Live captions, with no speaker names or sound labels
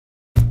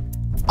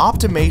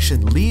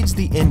Optimation leads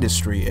the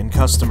industry in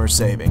customer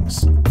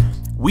savings.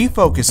 We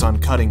focus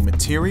on cutting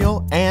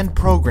material and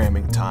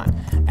programming time,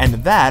 and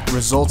that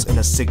results in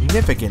a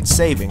significant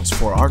savings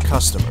for our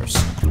customers.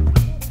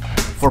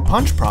 For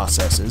punch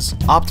processes,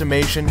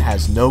 Optimation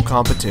has no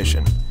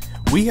competition.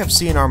 We have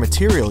seen our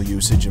material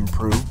usage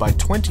improve by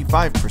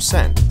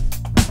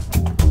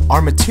 25%.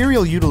 Our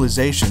material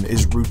utilization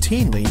is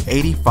routinely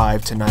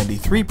 85 to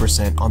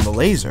 93% on the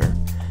laser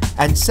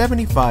and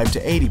 75 to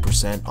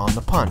 80% on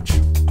the punch.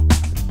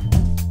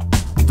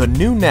 The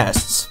new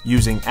nests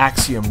using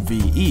Axiom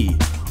VE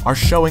are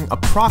showing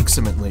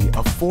approximately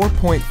a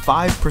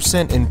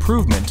 4.5%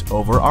 improvement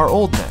over our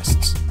old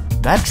nests.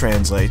 That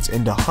translates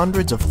into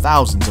hundreds of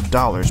thousands of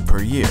dollars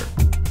per year.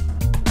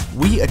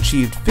 We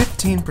achieved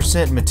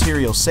 15%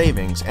 material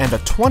savings and a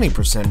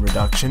 20%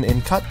 reduction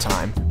in cut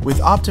time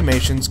with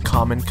Optimation's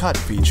Common Cut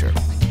feature.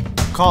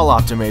 Call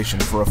Optimation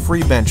for a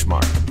free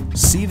benchmark.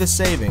 See the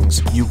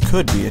savings you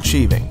could be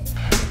achieving.